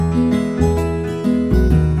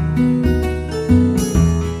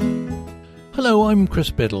I'm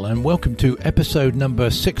Chris Biddle and welcome to episode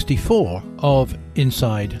number 64 of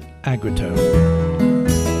Inside Agritone.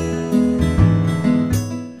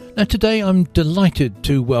 Now today I'm delighted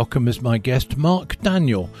to welcome as my guest Mark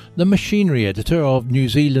Daniel, the machinery editor of New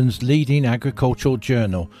Zealand's leading agricultural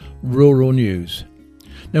journal, Rural News.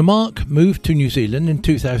 Now Mark moved to New Zealand in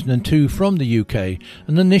 2002 from the UK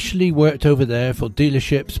and initially worked over there for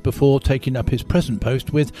dealerships before taking up his present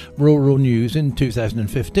post with Rural News in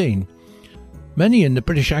 2015. Many in the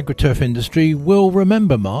British agri-turf industry will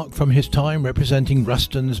remember Mark from his time representing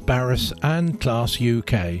Rustons, Barras and Claas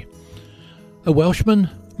UK. A Welshman,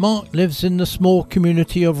 Mark lives in the small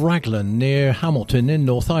community of Raglan near Hamilton in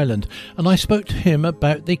North Ireland, and I spoke to him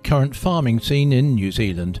about the current farming scene in New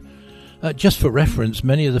Zealand. Just for reference,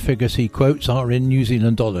 many of the figures he quotes are in New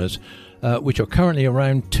Zealand dollars, which are currently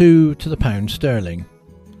around 2 to the pound sterling.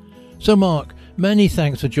 So Mark, many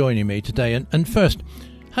thanks for joining me today, and first,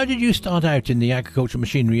 how did you start out in the agricultural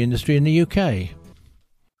machinery industry in the UK?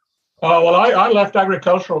 Well, I left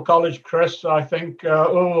agricultural college, Chris, I think,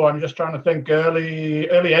 I'm just trying to think, early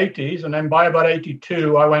 80s. And then by about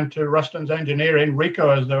 82, I went to Rustons Engineering, Rico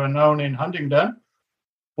as they were known in Huntingdon.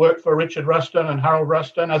 Worked for Richard Ruston and Harold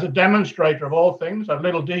Ruston as a demonstrator of all things, a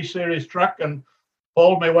little D-series truck, and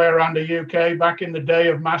hauled my way around the UK back in the day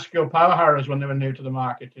of Masco power harrows when they were new to the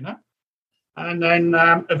market, you know. And then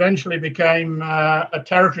eventually became a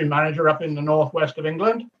territory manager up in the northwest of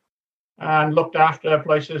England and looked after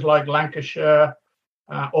places like Lancashire,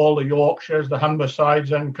 all the Yorkshires, the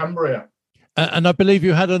Humbersides and Cumbria. And I believe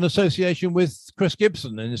you had an association with Chris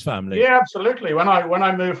Gibson and his family. Yeah, absolutely. When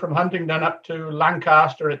I moved from Huntingdon up to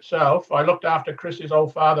Lancaster itself, I looked after Chris's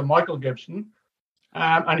old father, Michael Gibson,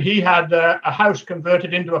 and he had a house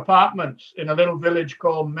converted into apartments in a little village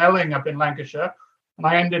called Melling up in Lancashire. And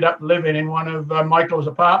I ended up living in one of Michael's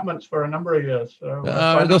apartments for a number of years. So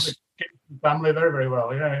I know the Gibson family very, very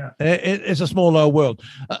well. Yeah. It's a small world.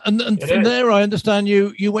 And from there, I understand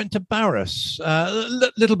you went to Barras. A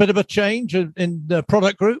little bit of a change in the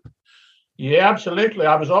product group? Yeah, absolutely.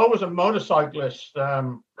 I was always a motorcyclist,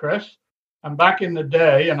 Chris. And back in the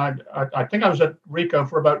day, and I think I was at Rico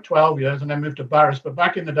for about 12 years and then moved to Barras. But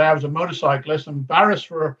back in the day, I was a motorcyclist. And Barras,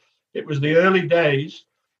 it was the early days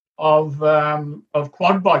of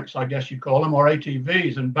quad bikes, I guess you'd call them, or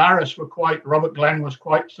ATVs. And Barras Robert Glenn was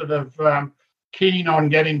quite sort of keen on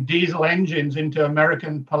getting diesel engines into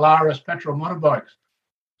American Polaris petrol motorbikes.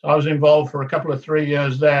 So I was involved for a couple of 3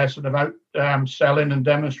 years there, sort of out selling and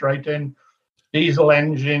demonstrating diesel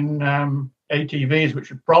engine ATVs,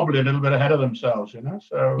 which are probably a little bit ahead of themselves, you know.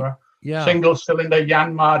 So single cylinder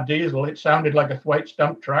Yanmar diesel, it sounded like a Thwaite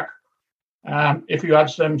stump truck. If you had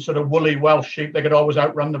some sort of woolly Welsh sheep, they could always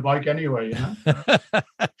outrun the bike anyway, you know.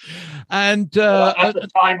 And at the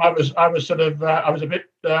time, I was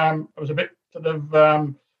a bit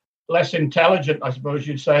less intelligent, I suppose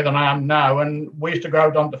you'd say, than I am now. And we used to go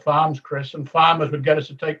out onto farms, Chris, and farmers would get us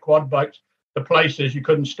to take quad bikes to places you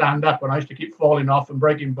couldn't stand up. And I used to keep falling off and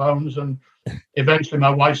breaking bones. And eventually, my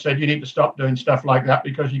wife said, "You need to stop doing stuff like that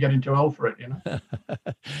because you're getting too old for it," you know.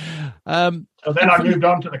 So then I moved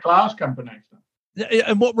on to the Claas company.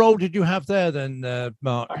 And what role did you have there then,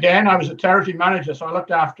 Mark? Again, I was a territory manager, so I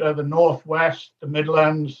looked after the Northwest, the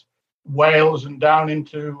Midlands, Wales, and down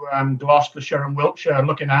into Gloucestershire and Wiltshire,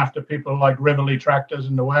 looking after people like Rivoli Tractors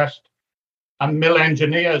in the West and mill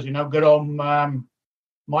engineers. You know, good old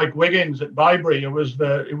Mike Wiggins at Bybury. It was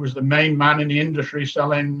the main man in the industry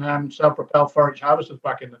selling self-propelled forage harvesters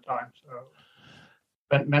back in the time. So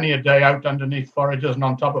spent many a day out underneath foragers and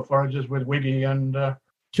on top of foragers with Wiggy and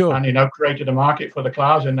sure. And created a market for the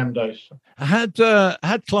Claas in them days. Had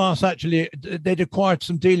Claas actually, they'd acquired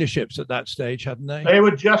some dealerships at that stage, hadn't they? They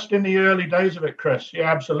were just in the early days of it, Chris. Yeah,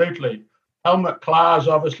 absolutely. Helmut Claas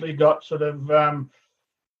obviously got sort of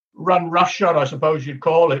run roughshod, I suppose you'd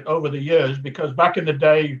call it, over the years, because back in the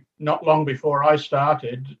day, not long before I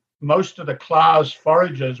started, most of the Claas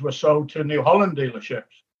foragers were sold to New Holland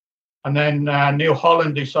dealerships. And then New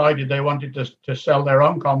Holland decided they wanted to sell their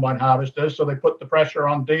own combine harvesters, so they put the pressure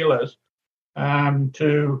on dealers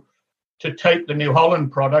to take the New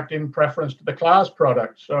Holland product in preference to the Claas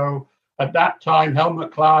product. So at that time,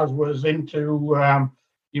 Helmut Claas was into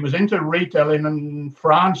retail in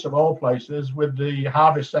France, of all places, with the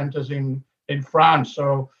harvest centres in France.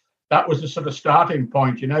 So that was the sort of starting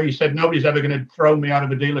point. You know, he said, nobody's ever going to throw me out of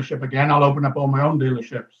a dealership again. I'll open up all my own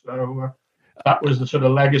dealerships. So that was the sort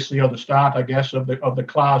of legacy or the start, I guess, of the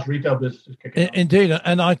Claas retail business kicking off. Indeed,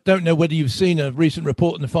 and I don't know whether you've seen a recent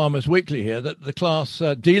report in the Farmers Weekly here that the Claas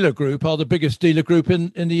dealer group are the biggest dealer group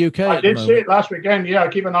in the UK. I did see it last weekend. Yeah,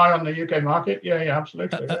 keep an eye on the UK market. Yeah,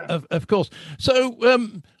 absolutely. Yeah. Of course. So,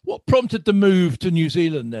 what prompted the move to New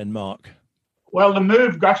Zealand then, Mark? Well, the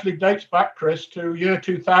move actually dates back, Chris, to year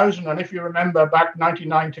 2000. And if you remember, back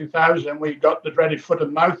 99, 2000, we got the dreaded foot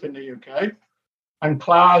and mouth in the UK. And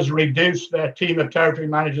Claas reduced their team of territory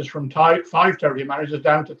managers from 5 territory managers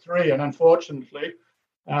down to 3. And unfortunately,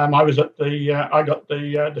 I got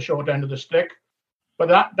the short end of the stick. But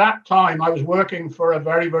at that time, I was working for a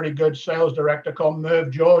very, very good sales director called Merv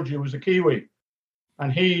George, who was a Kiwi.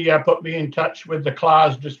 And he put me in touch with the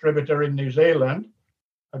Claas distributor in New Zealand,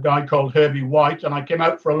 a guy called Herbie White, and I came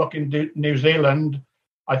out for a look in New Zealand.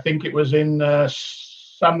 I think it was in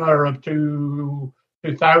summer of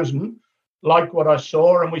 2000, liked what I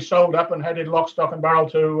saw, and we sold up and headed lock, stock and barrel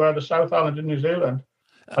to the South Island in New Zealand.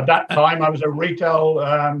 At that time, I was a retail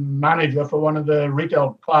manager for one of the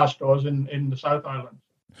retail Claas stores in the South Island.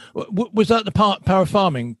 Was that the Power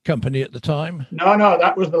Farming Company at the time? No,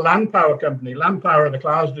 that was the Land Power Company. Land Power are the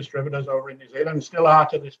Claas distributors over in New Zealand, still are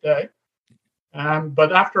to this day.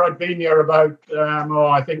 But after I'd been here about,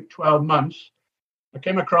 I think 12 months, I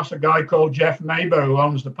came across a guy called Jeff Maber, who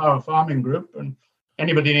owns the Power Farming Group. And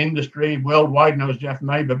anybody in industry worldwide knows Jeff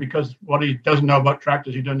Maber, because what he doesn't know about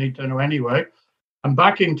tractors, you don't need to know anyway. And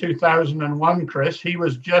back in 2001, Chris, he'd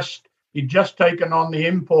just taken on the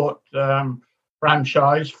import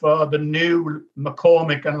franchise for the new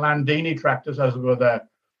McCormick and Landini tractors as they were there,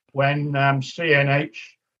 when CNH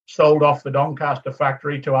sold off the Doncaster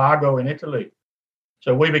factory to Argo in Italy.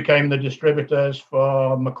 So we became the distributors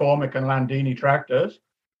for McCormick and Landini tractors,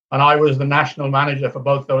 and I was the national manager for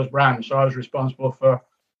both those brands. So I was responsible for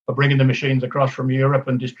bringing the machines across from Europe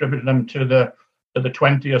and distributing them to the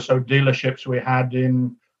 20 or so dealerships we had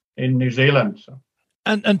in New Zealand. So.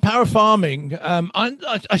 And Power Farming,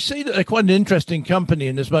 I see that they're quite an interesting company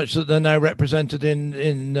in as much that they're now represented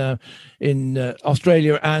in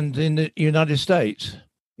Australia and in the United States.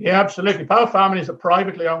 Yeah, absolutely. Power Farming is a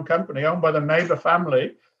privately owned company owned by the Maber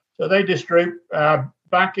family. So they distribute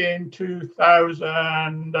back in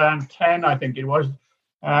 2010, I think it was.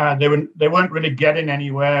 They weren't really getting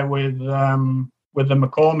anywhere with the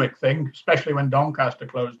McCormick thing, especially when Doncaster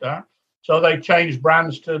closed down. So they changed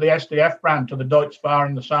brands to the SDF brand, to the Deutz-Fahr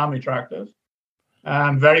and the Sami tractors.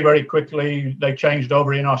 Very, very quickly, they changed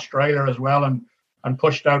over in Australia as well and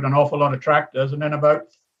pushed out an awful lot of tractors. And then about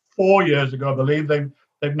 4 years ago, I believe, they've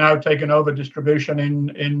now taken over distribution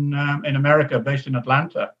in America, based in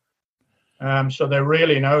Atlanta. So they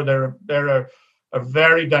really they're a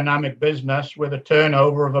very dynamic business with a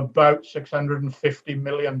turnover of about $650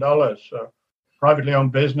 million. So privately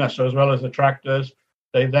owned business, as well as the tractors.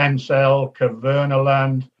 They then sell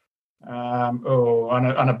Cavernaland,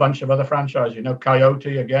 and a bunch of other franchises,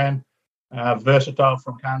 Coyote again, Versatile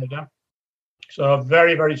from Canada. So a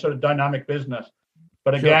very, very sort of dynamic business.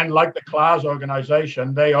 But again, like the Claas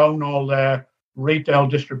organization, they own all their retail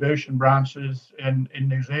distribution branches in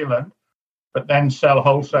New Zealand, but then sell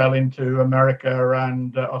wholesale into America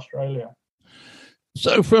and Australia.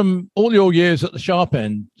 So from all your years at the sharp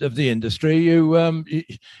end of the industry,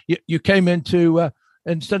 you came into,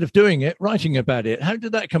 instead of doing it, writing about it. How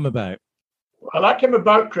did that come about? Well, that came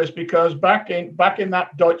about, Chris, because back in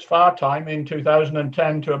that Deutz-Fahr time in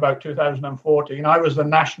 2010 to about 2014, I was the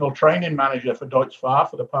national training manager for Deutz-Fahr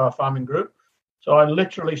for the Power Farming Group. So I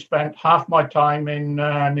literally spent half my time in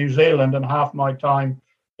New Zealand and half my time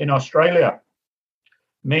in Australia,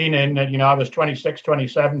 meaning that, I was 26,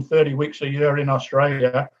 27, 30 weeks a year in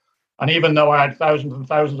Australia. And even though I had thousands and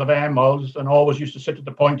thousands of air modes and always used to sit at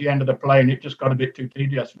the pointy end of the plane, it just got a bit too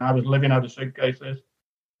tedious. And I was living out of suitcases,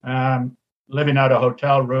 living out of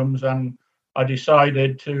hotel rooms, and I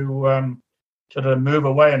decided to move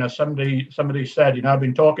away. And as somebody said, I've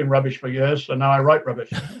been talking rubbish for years, so now I write rubbish.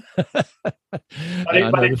 But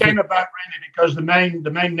it came about really because the main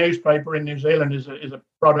newspaper in New Zealand is a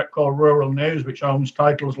product called Rural News, which owns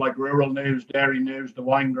titles like Rural News, Dairy News, The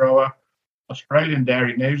Wine Grower, Australian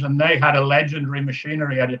Dairy News, and they had a legendary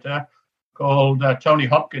machinery editor called Tony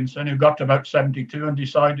Hopkinson, who got to about 72 and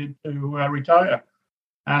decided to retire.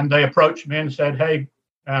 And they approached me and said, "Hey,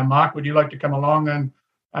 Mark, would you like to come along and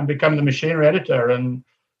become the machinery editor?" And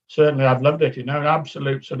certainly I've loved it, an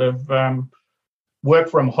absolute sort of work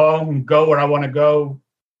from home, go where I want to go,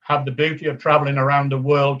 have the beauty of traveling around the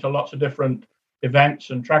world to lots of different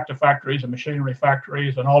events and tractor factories and machinery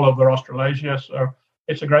factories and all over Australasia. So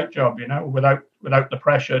it's a great job, without the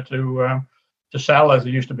pressure to sell as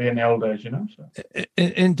it used to be in the old days, So.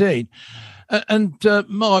 Indeed. And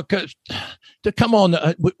Mark, to come on,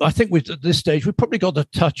 I think at this stage we've probably got to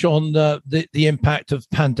touch on the impact of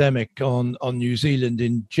pandemic on New Zealand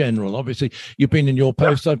in general. Obviously, you've been in your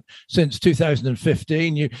post since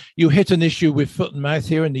 2015. You hit an issue with foot and mouth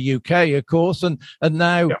here in the UK, of course, and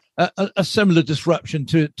now a similar disruption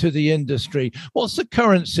to the industry. What's the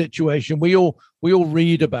current situation? We all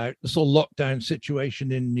read about the sort of lockdown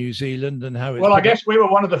situation in New Zealand and how it's... Well, I guess we were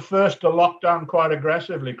one of the first to lock down quite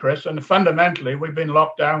aggressively, Chris. And fundamentally, we've been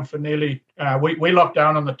locked down for nearly... we locked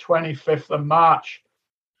down on the 25th of March,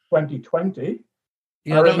 2020.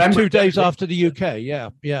 Yeah, that was 2 days after the UK. Yeah.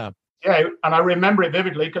 Yeah, and I remember it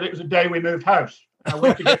vividly because it was the day we moved house. We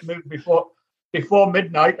had to get moved before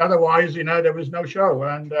midnight. Otherwise, there was no show.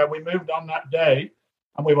 And we moved on that day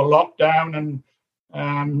and we were locked down, and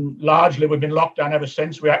largely we've been locked down ever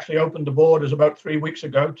since. We actually opened the borders about 3 weeks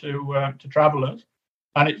ago to travellers,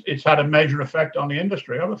 and it's had a major effect on the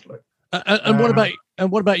industry, obviously. And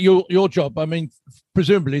what about your job? I mean,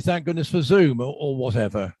 presumably, thank goodness for Zoom or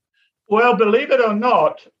whatever. Well, believe it or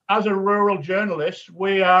not, as a rural journalist,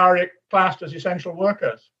 we are classed as essential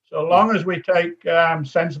workers. So long as we take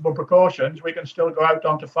sensible precautions, we can still go out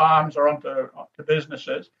onto farms or onto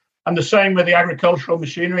businesses. And the same with the agricultural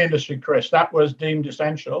machinery industry, Chris. That was deemed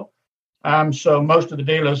essential. So most of the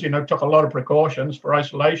dealers, took a lot of precautions for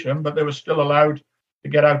isolation, but they were still allowed to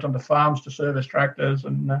get out on the farms to service tractors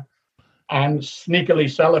and sneakily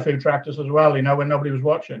sell a few tractors as well, when nobody was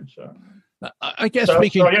watching. So I guess So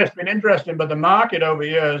yeah, it's been interesting, but the market over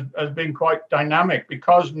here has been quite dynamic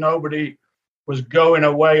because nobody was going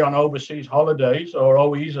away on overseas holidays, or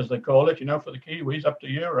OEs as they call it, for the Kiwis up to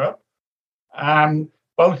Europe.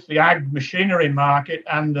 Both the ag machinery market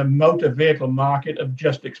and the motor vehicle market have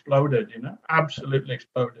just exploded, absolutely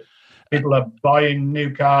exploded. People are buying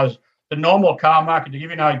new cars. The normal car market, to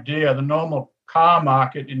give you an idea, the normal car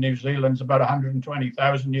market in New Zealand is about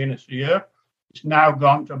 120,000 units a year. It's now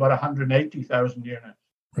gone to about 180,000 units.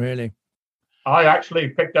 Really? I actually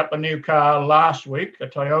picked up a new car last week, a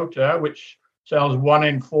Toyota, which sells 1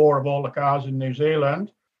 in 4 of all the cars in New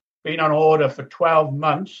Zealand. Been on order for 12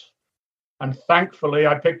 months. And thankfully,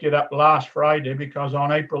 I picked it up last Friday because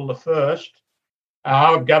on April the 1st,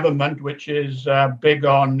 our government, which is big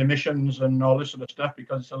on emissions and all this sort of stuff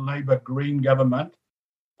because it's a Labour Green government,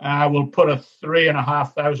 will put a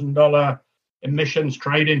 $3,500 emissions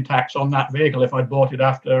trade-in tax on that vehicle if I bought it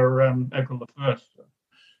after April the 1st.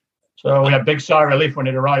 So we had big sigh of relief when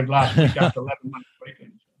it arrived last week after 11 months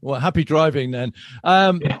waiting. Well, happy driving then.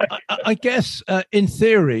 I guess, in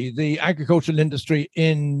theory, the agricultural industry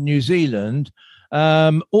in New Zealand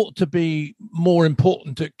ought to be more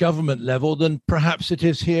important at government level than perhaps it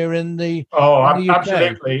is here in the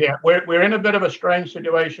absolutely, UK. Yeah. We're in a bit of a strange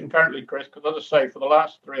situation currently, Chris, because as I say, for the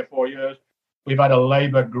last 3 or 4 years, we've had a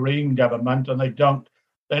Labour Green government, and they don't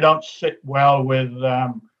sit well with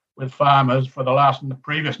farmers. For the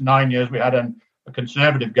previous 9 years, we had a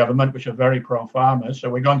Conservative government, which are very pro-farmers. So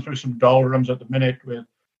we're going through some doldrums at the minute with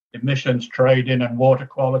emissions trading and water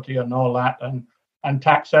quality and all that, and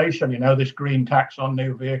taxation, this green tax on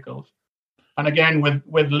new vehicles. And again,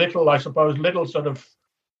 with little sort of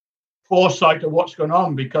foresight of what's going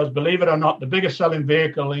on, because believe it or not, the biggest selling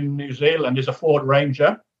vehicle in New Zealand is a Ford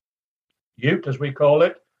Ranger Ute, as we call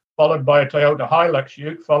it, followed by a Toyota Hilux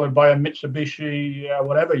Ute, followed by a Mitsubishi,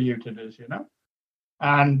 whatever Ute it is,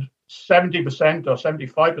 And 70% or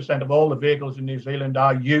 75% of all the vehicles in New Zealand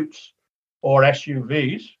are utes or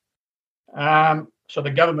SUVs. So the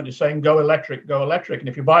government is saying, go electric. And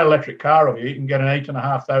if you buy an electric car over here, you can get an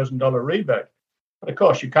 $8,500 rebate. But of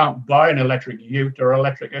course, you can't buy an electric ute or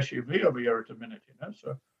electric SUV over here at the minute,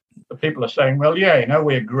 So the people are saying, well, yeah,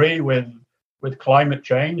 we agree with climate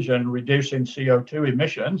change and reducing CO2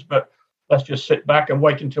 emissions, but let's just sit back and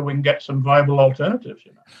wait until we can get some viable alternatives.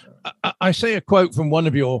 I say a quote from one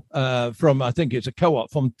of your, from I think it's a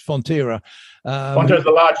co-op from Fonterra. Fonterra is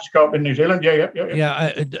the largest co-op in New Zealand.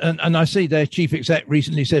 Yeah, and I see their chief exec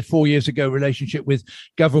recently said 4 years ago relationship with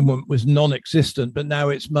government was non-existent, but now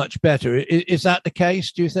it's much better. Is that the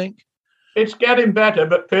case, do you think? It's getting better,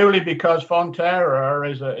 but purely because Fonterra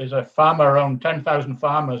is a farmer-owned, 10,000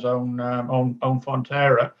 farmers own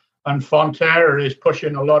Fonterra. And Fonterra is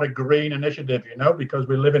pushing a lot of green initiative, because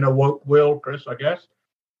we live in a woke world, Chris, I guess.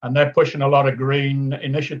 And they're pushing a lot of green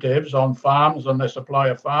initiatives on farms, on their supply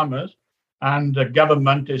of farmers. And the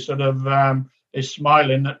government is sort of is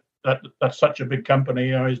smiling that such a big company,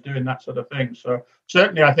 is doing that sort of thing. So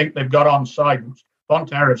certainly I think they've got on side.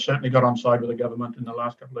 Fonterra have certainly got on side with the government in the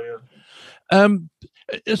last couple of years.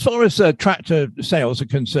 As far as tractor sales are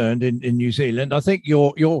concerned in New Zealand, I think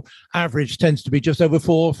your average tends to be just over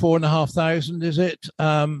 4,500, is it?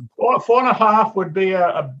 4.5 would be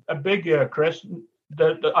a big year, Chris.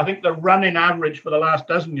 I think the running average for the last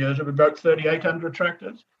dozen years have been about 3,800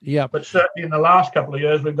 tractors. Yeah. But certainly in the last couple of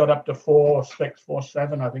years, we've got up to 4.6,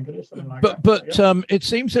 4.7, I think it is, something like that. But it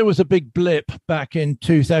seems there was a big blip back in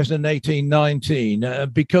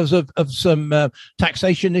 2018-19 because of some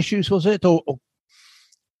taxation issues, was it? Or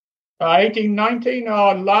 1819,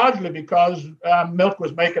 largely because milk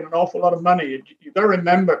was making an awful lot of money. You've got to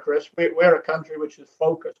remember, Chris, we're a country which is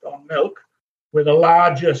focused on milk. We're the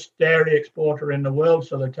largest dairy exporter in the world,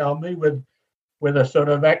 so they tell me, with a sort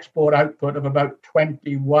of export output of about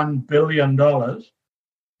 $21 billion.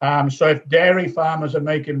 So if dairy farmers are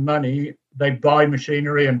making money, they buy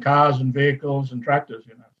machinery and cars and vehicles and tractors,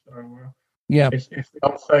 So yeah, it's the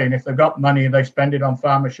old saying, if they've got money, they spend it on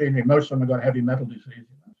farm machinery. Most of them have got heavy metal disease.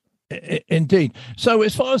 Indeed. So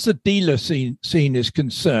as far as the dealer scene is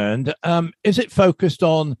concerned, is it focused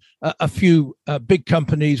on a few big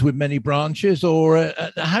companies with many branches, or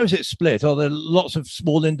how is it split? Are there lots of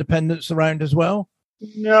small independents around as well?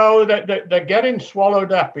 No, they're getting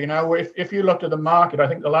swallowed up. If you looked at the market, I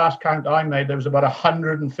think the last count I made, there was about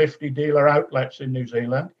 150 dealer outlets in New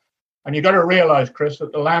Zealand. And you've got to realize, Chris,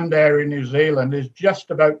 that the land area in New Zealand is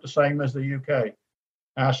just about the same as the UK.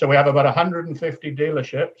 So we have about 150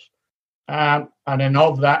 dealerships. And then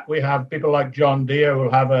of that, we have people like John Deere who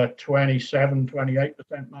will have a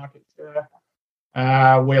 28% market share.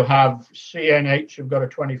 We'll have CNH who've got a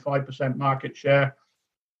 25% market share.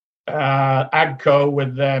 AGCO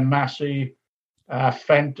with their Massey,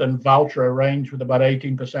 Fendt and Valtra range with about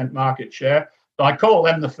 18% market share. So I call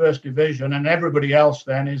them the first division, and everybody else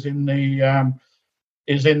then is in the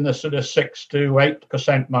sort of 6 to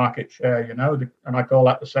 8% market share, and I call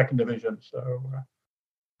that the second division. So.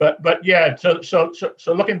 But yeah, so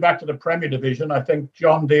looking back to the Premier Division, I think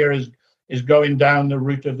John Deere is going down the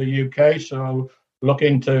route of the UK, so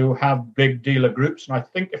looking to have big dealer groups. And I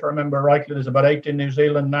think, if I remember rightly, there's about 8 in New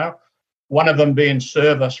Zealand now, one of them being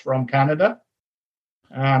Service from Canada.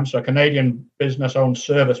 So a Canadian business owns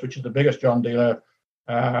Service, which is the biggest John Deere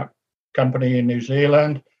company in New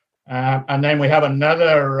Zealand. And then we have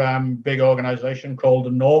another big organization called the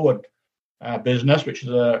Norwood business, which is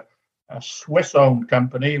a Swiss-owned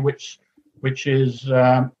company, which is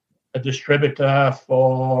a distributor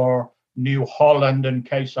for New Holland and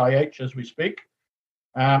Case IH as we speak.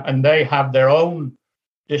 And they have their own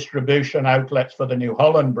distribution outlets for the New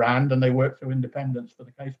Holland brand, and they work through independents for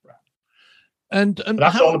the Case brand. And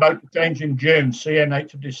that's all about to change in June.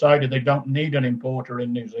 CNH have decided they don't need an importer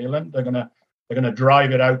in New Zealand. They're gonna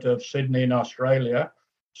drive it out of Sydney in Australia.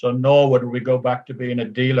 So Norwood will go back to being a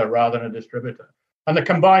dealer rather than a distributor. And the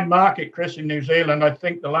combined market, Chris, in New Zealand, I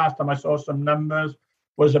think the last time I saw some numbers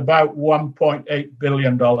was about $1.8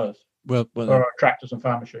 billion for tractors and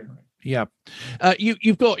farm machinery. Yeah.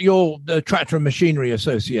 You've got your Tractor and Machinery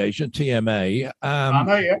Association, TMA.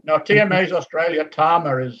 TMA, yeah. No, TMA is Australia.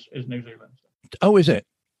 TAMA is New Zealand. Oh, is it?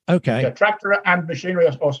 Okay. Yeah, Tractor and Machinery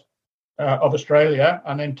of Australia,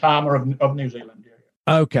 and then TAMA of New Zealand. Yeah.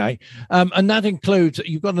 Okay. And that includes,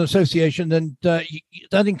 you've got an association, and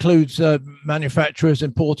that includes manufacturers,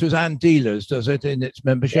 importers, and dealers, does it, in its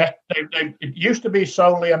membership? Yeah, it used to be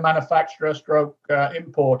solely a manufacturer stroke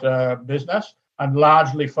importer business and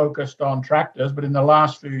largely focused on tractors. But in the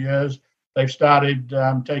last few years, they've started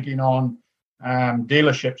taking on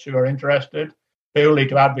dealerships who are interested, purely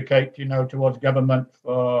to advocate, towards government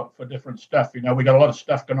for different stuff. We got a lot of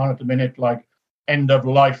stuff going on at the minute, like end of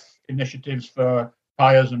life initiatives for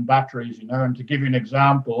tires and batteries, and to give you an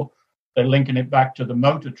example, they're linking it back to the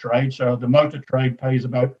motor trade. So the motor trade pays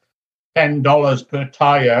about $10 per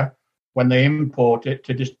tire when they import it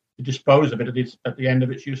to dispose of it at the end of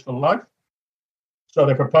its useful life. So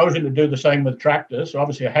they're proposing to do the same with tractors. So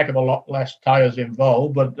obviously a heck of a lot less tires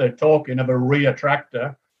involved, but they're talking of a rear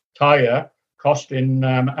tractor tire costing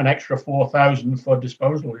an extra $4,000 for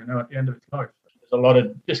disposal, at the end of its life. A lot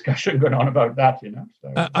of discussion going on about that,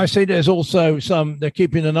 So. I see there's also they're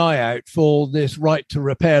keeping an eye out for this right to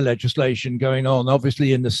repair legislation going on,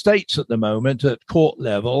 obviously in the States at the moment at court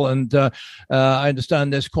level. And I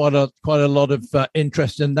understand there's quite a lot of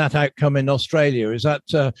interest in that outcome in Australia. Is that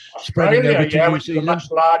spreading over to New Zealand? It's a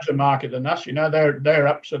much larger market than us. They're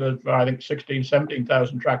up sort of, I think,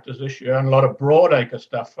 17,000 tractors this year, and a lot of broadacre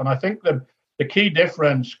stuff. And I think the key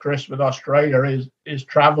difference, Chris, with Australia is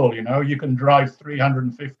travel. You can drive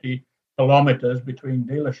 350 kilometers between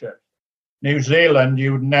dealerships. New Zealand,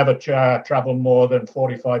 you would never travel more than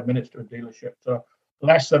 45 minutes to a dealership. So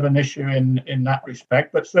less of an issue in that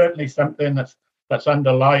respect, but certainly something that's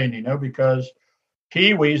underlying, because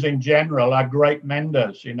Kiwis in general are great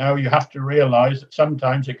menders. You have to realize that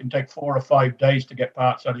sometimes it can take 4 or 5 days to get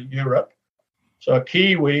parts out of Europe. So a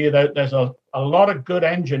Kiwi, there's a lot of good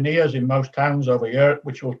engineers in most towns over here,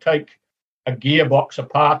 which will take a gearbox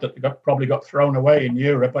apart that probably got thrown away in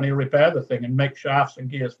Europe, and he'll repair the thing and make shafts and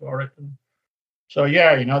gears for it. And so,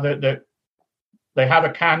 they have a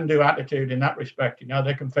can-do attitude in that respect.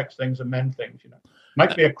 They can fix things and mend things.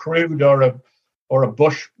 Might be a crude or a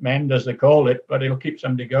bush mend, as they call it, but it'll keep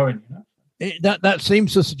somebody going. That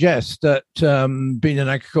seems to suggest that being an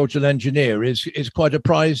agricultural engineer is quite a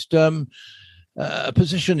prized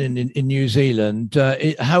position in New Zealand.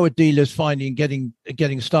 How are dealers finding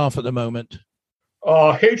getting staff at the moment?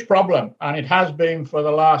 Oh, huge problem, and it has been for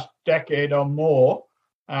the last decade or more,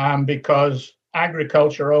 because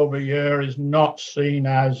agriculture over here is not seen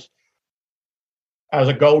as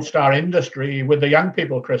a gold star industry with the young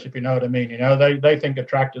people, Chris, if you know what I mean. They think of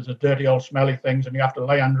tractors as dirty old smelly things, and you have to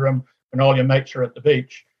lay under them when all your mates are at the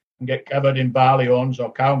beach and get covered in barley horns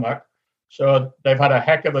or cow muck. So they've had a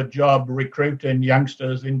heck of a job recruiting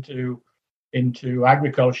youngsters into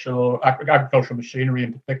agricultural machinery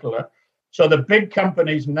in particular. So the big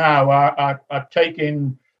companies now are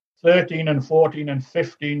taking 13 and 14 and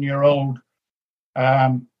 15-year-old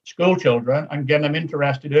school children and getting them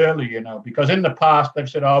interested early, because in the past they've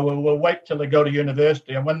said, we'll wait till they go to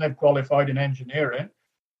university, and when they've qualified in engineering,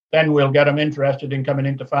 then we'll get them interested in coming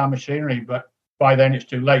into farm machinery. But by then it's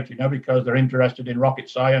too late, because they're interested in rocket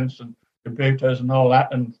science and computers and all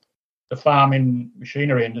that, and the farming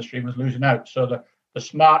machinery industry was losing out. So the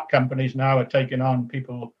smart companies now are taking on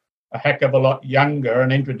people a heck of a lot younger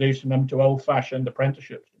and introducing them to old-fashioned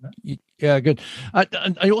apprenticeships. Yeah, good.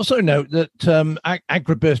 I also note that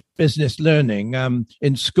agribusiness learning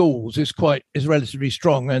in schools is relatively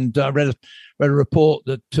strong, and I read a report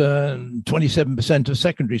that 27% of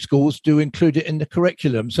secondary schools do include it in the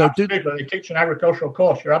curriculum. So absolutely, they teach an agricultural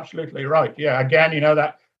course. You're absolutely right. Yeah, again,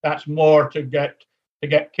 that's more to get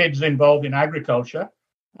kids involved in agriculture.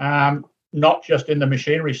 Not just in the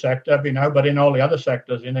machinery sector, but in all the other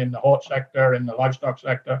sectors, in the hort sector, in the livestock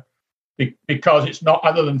sector, because it's not,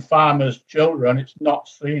 other than farmers' children, it's not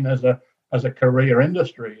seen as a career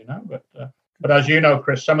industry, But as you know,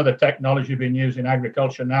 Chris, some of the technology being used in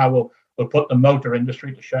agriculture now will put the motor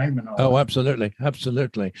industry to shame and all. Oh, absolutely.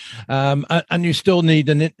 And you still need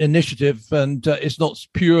an initiative, and it's not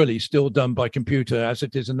purely still done by computer as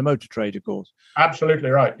it is in the motor trade, of course.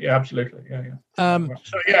 Absolutely right. Yeah, absolutely. Yeah.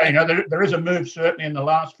 There is a move certainly in the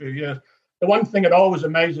last few years. The one thing that always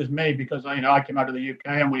amazes me, because I came out of the UK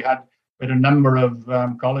and we had a number of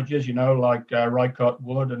colleges, like Rycote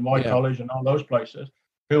Wood and White College and all those places,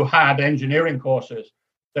 who had engineering courses.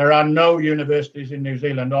 There are no universities in New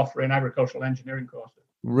Zealand offering agricultural engineering courses.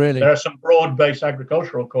 Really? There are some broad-based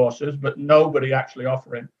agricultural courses, but nobody actually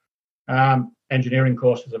offering engineering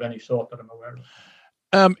courses of any sort that I'm aware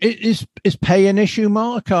of. Is pay an issue,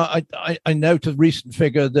 Mark? I note a recent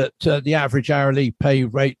figure that the average hourly pay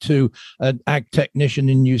rate to an ag technician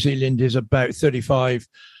in New Zealand is about 35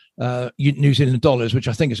 New Zealand dollars, which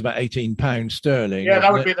I think is about £18 sterling. Yeah,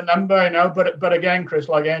 that would be the number, But again, Chris,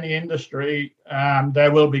 like any industry,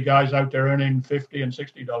 there will be guys out there earning $50 and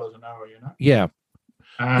 $60 an hour. Yeah.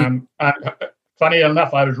 And funny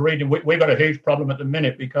enough, I was reading. We've got a huge problem at the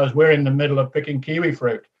minute because we're in the middle of picking kiwi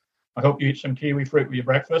fruit. I hope you eat some kiwi fruit with your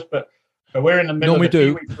breakfast, but we're in the middle of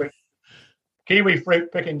the kiwi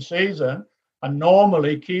fruit picking season, and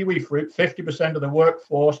normally kiwi fruit, 50% of the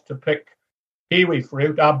workforce to pick kiwi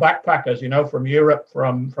fruit are backpackers, from Europe,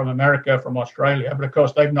 from America, from Australia. But of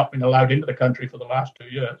course, they've not been allowed into the country for the last 2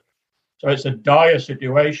 years. So it's a dire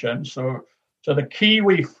situation. So the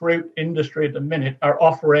kiwi fruit industry at the minute are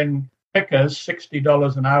offering pickers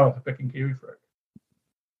 $60 an hour for picking kiwi fruit,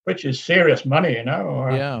 which is serious money,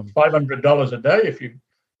 or $500 a day if you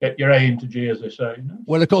get your A into G, as they say.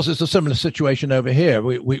 Well, of course, it's a similar situation over here.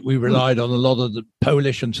 We relied on a lot of the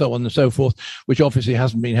Polish and so on and so forth, which obviously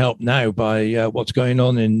hasn't been helped now by what's going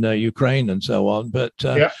on in Ukraine and so on. But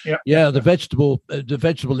the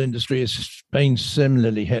vegetable industry has been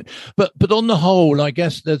similarly hit. But on the whole, I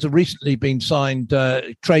guess there's a recently been signed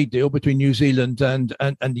trade deal between New Zealand and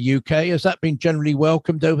the UK. Has that been generally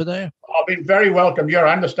welcomed over there? I've been very welcome. Yeah,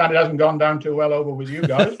 I understand it hasn't gone down too well over with you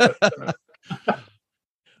guys. But,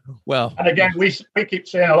 well, and again, we keep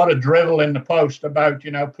seeing a lot of drivel in the Post about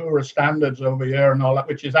poorer standards over here and all that,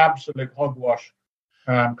 which is absolute hogwash,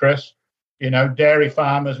 Chris. Dairy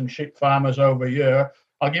farmers and sheep farmers over here.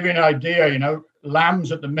 I'll give you an idea.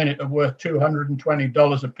 Lambs at the minute are worth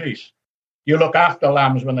 $220 a piece. You look after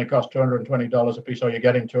lambs when they cost $220 a piece, or you're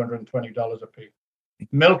getting $220 a piece.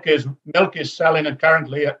 Milk is selling it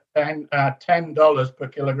currently at $10 per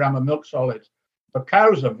kilogram of milk solids. So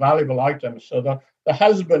cows are valuable items. So the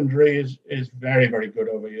husbandry is very, very good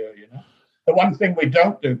over here. The one thing we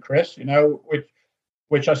don't do, Chris,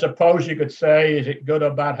 which I suppose you could say, is it good or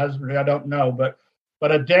bad husbandry? I don't know, but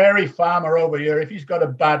a dairy farmer over here, if he's got a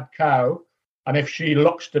bad cow, and if she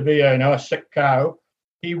looks to be a sick cow,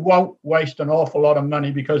 he won't waste an awful lot of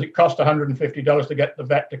money because it costs $150 to get the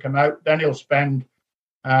vet to come out. Then he'll spend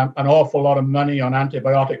an awful lot of money on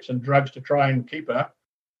antibiotics and drugs to try and keep her.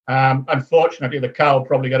 Unfortunately, the cow will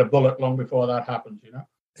probably get a bullet long before that happens.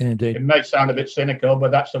 Indeed. It may sound a bit cynical,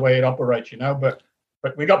 but that's the way it operates. But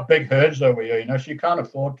we got big herds over here. So you can't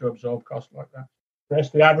afford to absorb costs like that.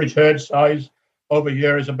 Yes, the average herd size over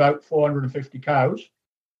here is about 450 cows.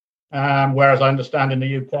 Whereas I understand in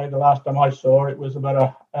the UK, the last time I saw it was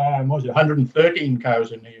about 113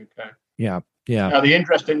 cows in the UK. Yeah. Now, the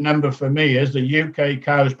interesting number for me is the UK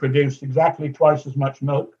cows produce exactly twice as much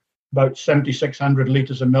milk, about 7,600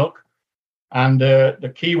 litres of milk. And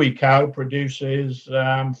the Kiwi cow produces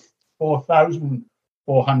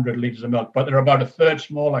 4,400 litres of milk, but they're about a third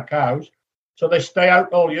smaller cows. So they stay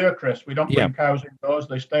out all year, Chris. We don't bring cows indoors.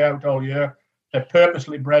 They stay out all year. They're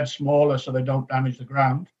purposely bred smaller so they don't damage the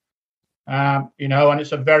ground. And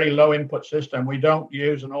it's a very low input system. We don't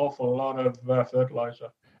use an awful lot of fertilizer.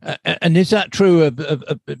 And is that true of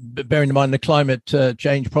bearing in mind the climate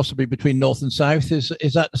change possibly between north and south? Is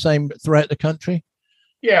that the same throughout the country?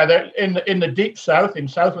 Yeah, in the deep south, in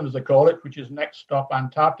Southland as they call it, which is next stop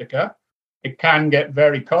Antarctica, it can get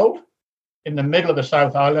very cold. In the middle of the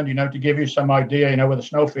South Island, to give you some idea, where the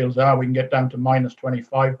snowfields are, we can get down to minus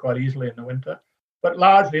 25 quite easily in the winter. But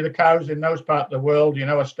largely the cows in those parts of the world,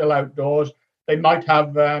 are still outdoors. They might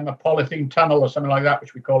have a polythene tunnel or something like that,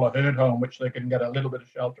 which we call a herd home, which they can get a little bit of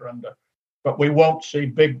shelter under. But we won't see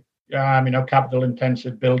big,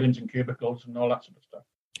 capital-intensive buildings and cubicles and all that sort of stuff.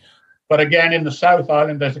 But again, in the South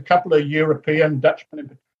Island, there's a couple of European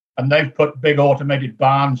Dutchmen, and they've put big automated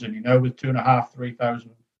barns in, with 2,500,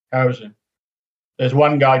 3,000 cows in. There's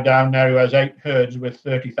one guy down there who has 8 herds with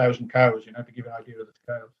 30,000 cows, to give you an idea of the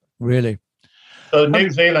scale. Really? So New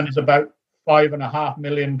Zealand is about 5.5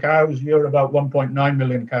 million cows. You're about 1.9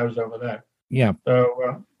 million cows over there. Yeah.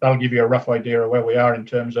 So that'll give you a rough idea of where we are in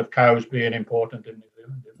terms of cows being important in New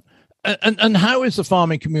Zealand. And how is the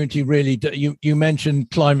farming community really? You mentioned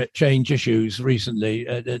climate change issues recently.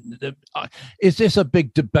 Is this a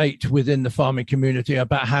big debate within the farming community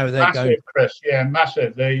about how they're going? Massive, Chris. Yeah,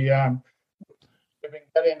 massive. The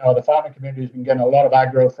farming community has been getting a lot of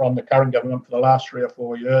aggro from the current government for the last 3 or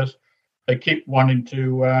 4 years. They keep wanting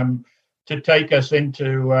to take us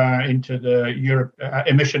into the Europe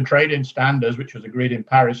emission trading standards, which was agreed in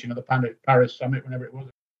Paris. The Paris summit, whenever it was.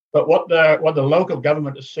 But what the local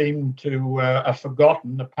government has seemed to have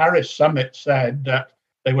forgotten, the Paris summit said that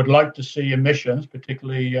they would like to see emissions,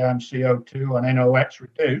 particularly CO2 and NOx,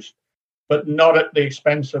 reduced, but not at the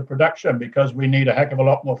expense of production, because we need a heck of a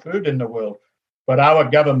lot more food in the world. But our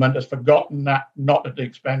government has forgotten that, not at the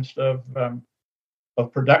expense of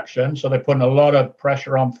production. So they're putting a lot of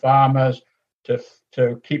pressure on farmers to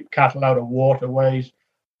keep cattle out of waterways.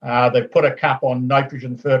 They put a cap on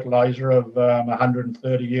nitrogen fertilizer of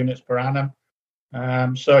 130 units per annum.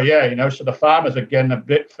 So the farmers are getting a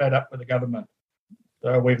bit fed up with the government.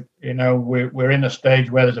 So we're in a stage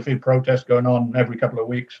where there's a few protests going on every couple of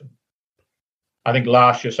weeks. I think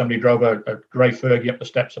last year somebody drove a grey Fergie up the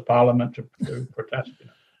steps of Parliament to protest.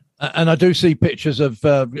 And I do see pictures of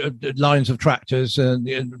lines of tractors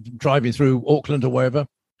driving through Auckland or wherever.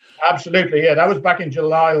 Absolutely, yeah. That was back in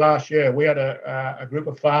July last year. We had a group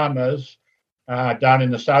of farmers down in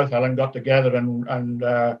the South Island got together and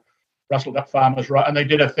rustled up farmers, right? And they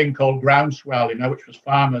did a thing called groundswell, which was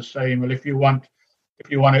farmers saying, well, if you want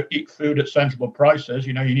to eat food at sensible prices,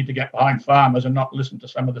 you need to get behind farmers and not listen to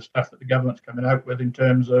some of the stuff that the government's coming out with in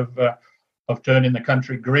terms of turning the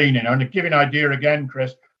country green. And to give you an idea again,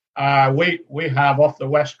 Chris, we have off the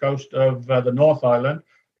west coast of the North Island,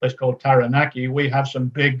 a place called Taranaki, we have some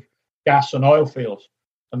big gas and oil fields,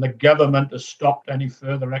 and the government has stopped any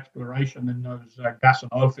further exploration in those gas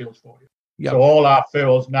and oil fields for you. Yep. So all our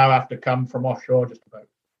fuels now have to come from offshore, just about.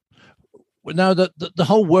 Now the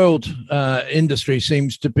whole world industry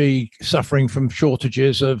seems to be suffering from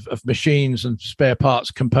shortages of machines and spare parts,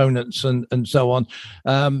 components, and so on.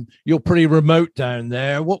 You're pretty remote down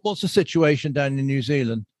there. What's the situation down in New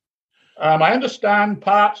Zealand? I understand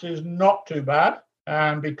parts is not too bad,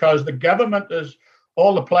 because the government is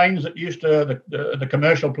all the planes that used to the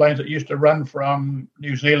commercial planes that used to run from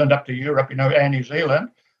New Zealand up to Europe, Air New Zealand.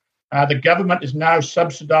 The government is now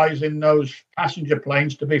subsidising those passenger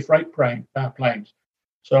planes to be freight planes.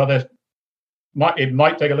 So it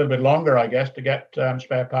might take a little bit longer, I guess, to get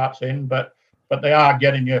spare parts in, but they are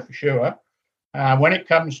getting here for sure. When it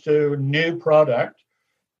comes to new product,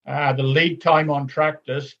 the lead time on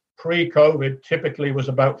tractors pre-COVID typically was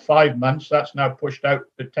about 5 months. That's now pushed out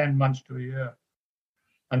to 10 months to a year.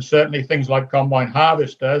 And certainly things like combine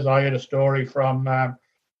harvesters. I heard a story from a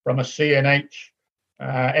CNH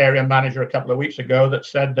area manager a couple of weeks ago that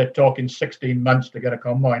said they're talking 16 months to get a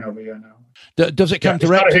combine over here now. Does it come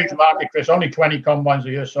direct? It's not a huge market, Chris. Only 20 combines a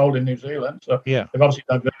year sold in New Zealand. So they've obviously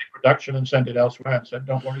diverted production and sent it elsewhere and said,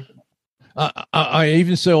 don't worry too much. I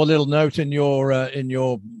even saw a little note in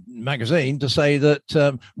your magazine to say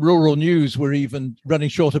that Rural News were even running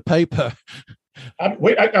short of paper. I'm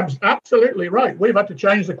absolutely right. We've had to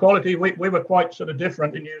change the quality. We were quite sort of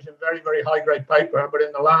different in using very, very high grade paper, but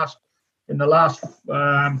in the last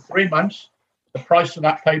 3 months, the price of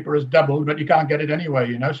that paper has doubled, but you can't get it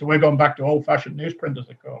anyway, So we're going back to old-fashioned newsprint, as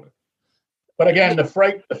they call it. But again, the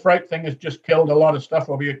freight thing has just killed a lot of stuff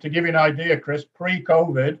over here. To give you an idea, Chris,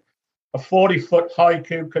 pre-COVID, a 40-foot high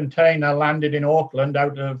cube container landed in Auckland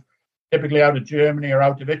typically out of Germany or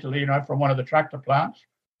out of Italy, from one of the tractor plants,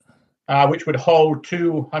 which would hold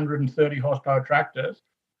 230 horsepower tractors.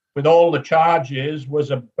 With all the charges,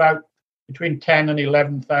 was about between 10 and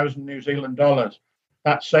 11,000 New Zealand dollars.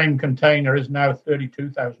 That same container is now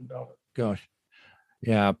 $32,000. Gosh,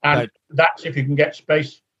 yeah, and that's if you can get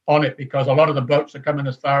space on it, because a lot of the boats are coming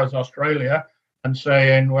as far as Australia and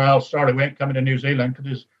saying, "Well, sorry, we ain't coming to New Zealand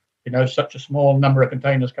because there's such a small number of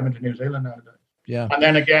containers coming to New Zealand nowadays." Yeah, and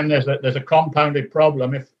then again, there's a compounded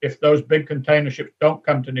problem. If those big container ships don't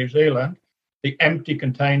come to New Zealand, the empty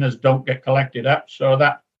containers don't get collected up, so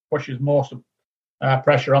that pushes more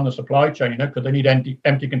pressure on the supply chain, because they need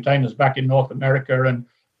empty containers back in North America and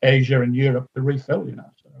Asia and Europe to refill,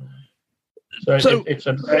 So it's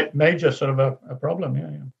a major sort of a problem,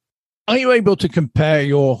 yeah. Are you able to compare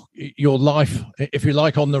your life, if you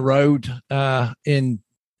like, on the road in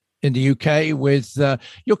the UK with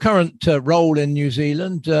your current role in New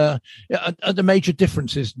Zealand? Are the major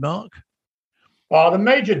differences, Mark? Well, the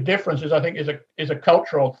major difference is, I think, is a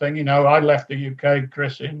cultural thing. I left the UK,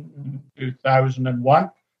 Chris, in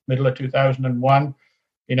 2001, middle of 2001.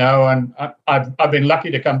 And I've been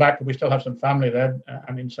lucky to come back, but we still have some family there.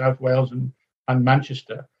 I'm in South Wales and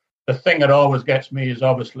Manchester. The thing that always gets me is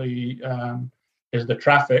obviously is the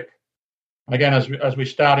traffic. And again, as we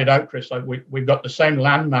started out, Chris, we've got the same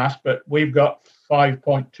landmass, but we've got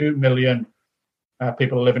 5.2 million.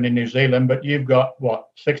 People living in New Zealand, but you've got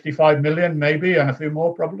 65 million maybe, and a few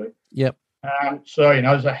more probably. Yep. So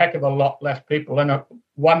there's a heck of a lot less people, and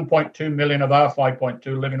 1.2 million of our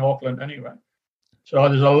 5.2 live in Auckland anyway. So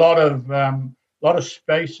there's a lot of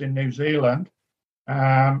space in New Zealand.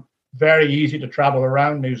 Very easy to travel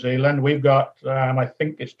around New Zealand. We've got I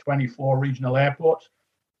think it's 24 regional airports.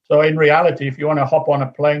 So in reality, if you want to hop on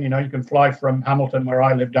a plane, you can fly from Hamilton, where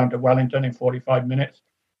I live, down to Wellington in 45 minutes.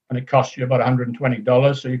 And it costs you about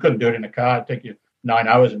 $120. So you couldn't do it in a car. It'd take you 9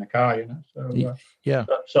 hours in a car, So yeah.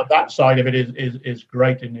 So that side of it is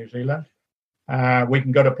great in New Zealand. We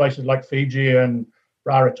can go to places like Fiji and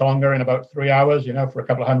Rarotonga in about 3 hours, for a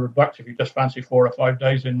couple of $100 if you just fancy 4 or 5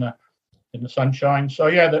 days in the sunshine. So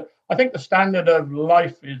yeah, I think the standard of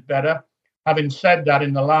life is better. Having said that,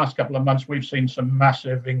 in the last couple of months, we've seen some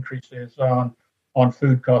massive increases on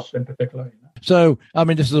food costs in particular. So,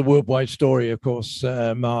 this is a worldwide story, of course,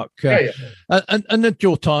 Mark. Yeah. And at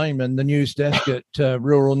your time and the news desk at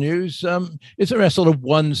Rural News, is there a sort of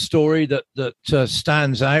one story that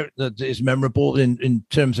stands out, that is memorable in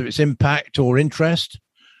terms of its impact or interest?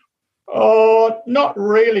 Oh, not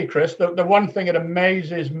really, Chris. The one thing that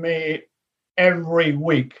amazes me every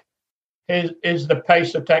week is the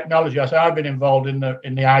pace of technology. I've been involved in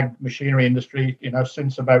the ag machinery industry,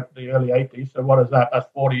 since about the early 80s. So what is that? That's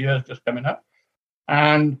 40 years just coming up.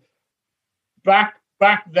 And back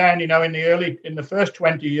then, in the first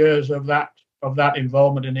 20 years of that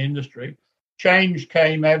involvement in the industry, change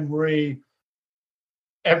came every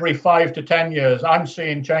 5 to 10 years. I'm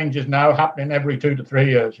seeing changes now happening every 2 to 3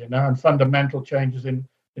 years, and fundamental changes in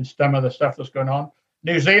some of the stuff that's going on.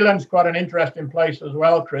 New Zealand's quite an interesting place as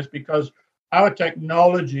well, Chris, because our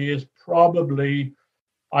technology is probably,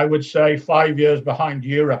 I would say, 5 years behind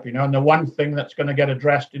Europe, and the one thing that's going to get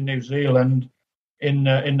addressed in New Zealand in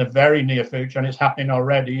the very near future, and it's happening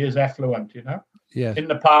already, is effluent, Yes. In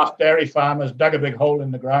the past, dairy farmers dug a big hole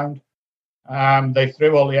in the ground. They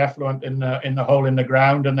threw all the effluent in the hole in the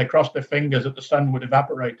ground, and they crossed their fingers that the sun would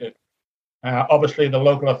evaporate it. Obviously, the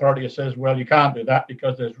local authority says, well, you can't do that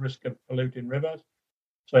because there's risk of polluting rivers.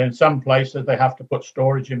 So in some places, they have to put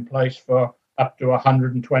storage in place for up to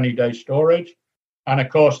 120-day storage. And of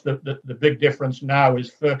course, the big difference now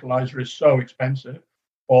is fertilizer is so expensive,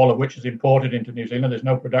 all of which is imported into New Zealand. There's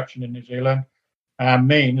no production in New Zealand.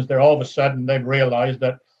 Means that all of a sudden they've realized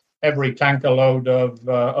that every tanker load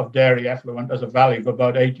of dairy effluent has a value of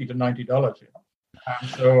about $80 to $90. And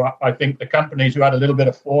so I think the companies who had a little bit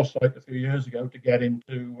of foresight a few years ago to get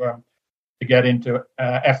into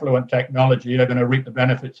effluent technology are going to reap the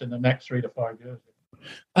benefits in the next 3 to 5 years.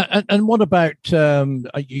 And what about,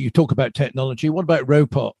 you talk about technology, what about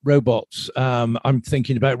robots? I'm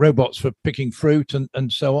thinking about robots for picking fruit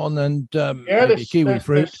and so on, and there's fruit.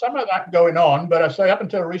 There's some of that going on, but I say up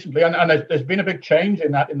until recently, and there's been a big change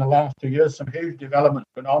in that in the last 2 years, some huge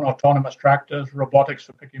developments going on, autonomous tractors, robotics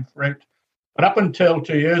for picking fruit. But up until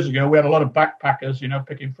 2 years ago, we had a lot of backpackers,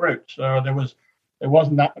 picking fruit. So there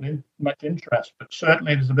wasn't that much interest, but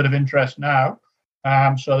certainly there's a bit of interest now.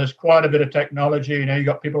 So there's quite a bit of technology. You've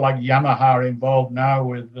got people like Yamaha involved now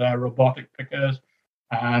with robotic pickers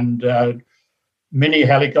and mini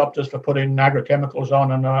helicopters for putting agrochemicals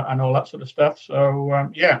on and all that sort of stuff.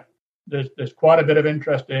 So there's quite a bit of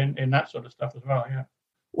interest in that sort of stuff as well. Yeah.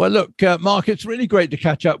 Well, look, Mark, it's really great to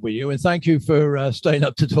catch up with you, and thank you for staying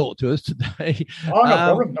up to talk to us today. Oh,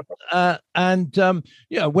 no problem.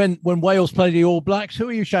 When Wales play the All Blacks, who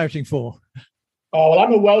are you shouting for? Oh, well,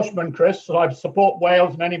 I'm a Welshman, Chris, so I support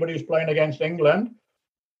Wales and anybody who's playing against England.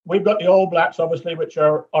 We've got the All Blacks, obviously, which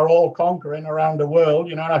are all conquering around the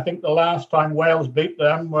world, and I think the last time Wales beat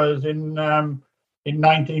them was in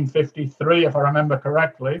 1953, if I remember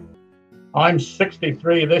correctly. I'm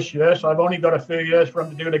 63 this year, so I've only got a few years for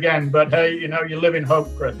them to do it again. But hey, you live in hope,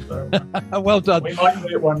 Chris. So well done. We might do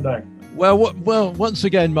it one day. Well, once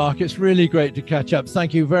again, Mark, it's really great to catch up.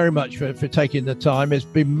 Thank you very much for taking the time. It's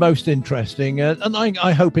been most interesting and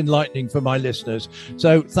I hope enlightening for my listeners.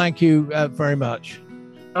 So thank you very much.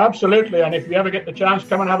 Absolutely. And if you ever get the chance,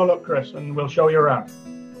 come and have a look, Chris, and we'll show you around.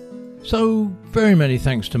 So very many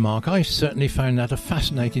thanks to Mark. I certainly found that a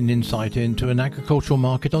fascinating insight into an agricultural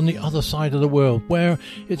market on the other side of the world, where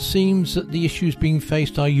it seems that the issues being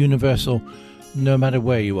faced are universal, no matter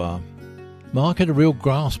where you are. Mark had a real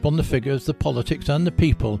grasp on the figures, the politics and the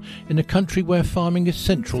people in a country where farming is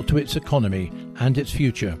central to its economy and its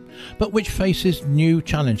future, but which faces new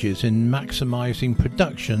challenges in maximising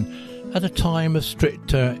production at a time of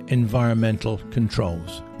stricter environmental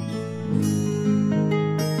controls.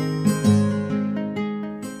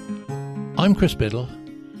 I'm Chris Biddle.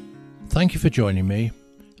 Thank you for joining me,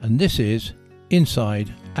 and this is Inside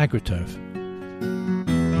AgriTurf.